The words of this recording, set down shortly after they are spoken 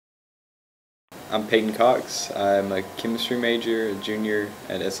I'm Peyton Cox. I'm a chemistry major, a junior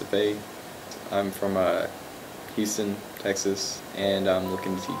at SFA. I'm from Houston, Texas, and I'm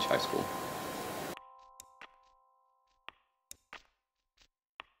looking to teach high school.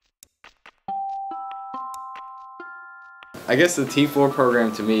 I guess the T4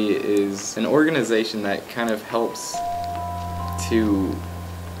 program to me is an organization that kind of helps to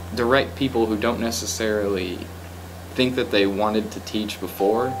direct people who don't necessarily think that they wanted to teach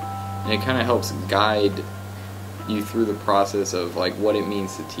before, and it kind of helps guide you through the process of like what it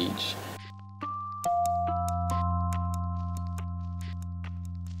means to teach.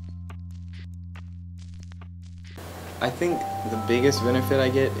 I think the biggest benefit I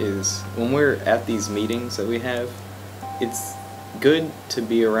get is when we're at these meetings that we have, it's good to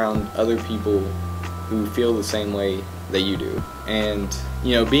be around other people who feel the same way that you do. And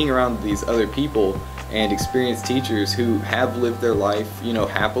you know, being around these other people and experienced teachers who have lived their life, you know,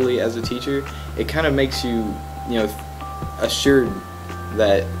 happily as a teacher, it kind of makes you, you know, assured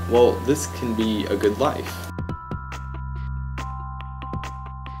that, well, this can be a good life.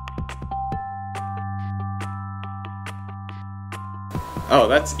 Oh,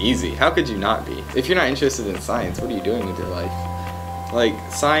 that's easy. How could you not be? If you're not interested in science, what are you doing with your life? Like,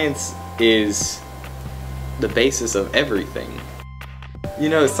 science is the basis of everything. You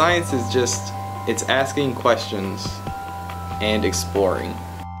know, science is just, it's asking questions and exploring.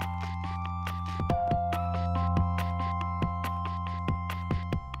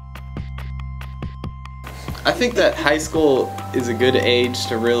 I think that high school is a good age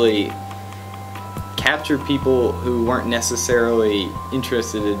to really capture people who weren't necessarily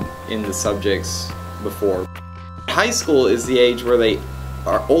interested in the subjects before. High school is the age where they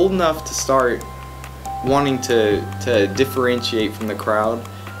are old enough to start wanting to differentiate from the crowd,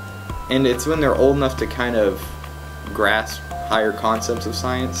 and it's when they're old enough to kind of grasp higher concepts of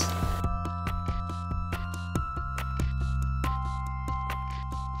science.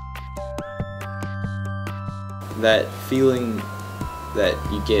 That feeling that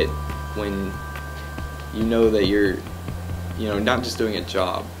you get when you know that you're, you know, not just doing a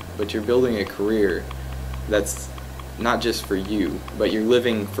job, but you're building a career that's not just for you, but you're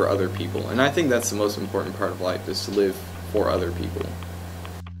living for other people. And I think that's the most important part of life, is to live for other people.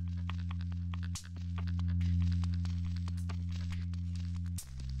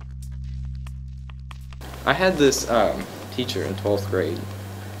 I had this teacher in 12th grade,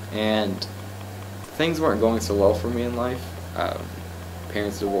 and things weren't going so well for me in life.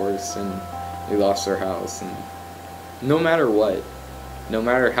 Parents divorced, and we lost our house, and no matter what, no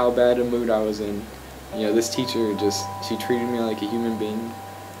matter how bad a mood I was in, you know, this teacher she treated me like a human being,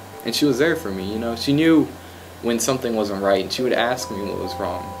 and she was there for me, you know. She knew when something wasn't right, and she would ask me what was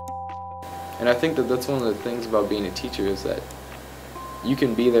wrong. And I think that that's one of the things about being a teacher, is that you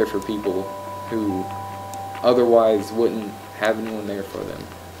can be there for people who otherwise wouldn't have anyone there for them.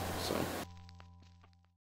 So.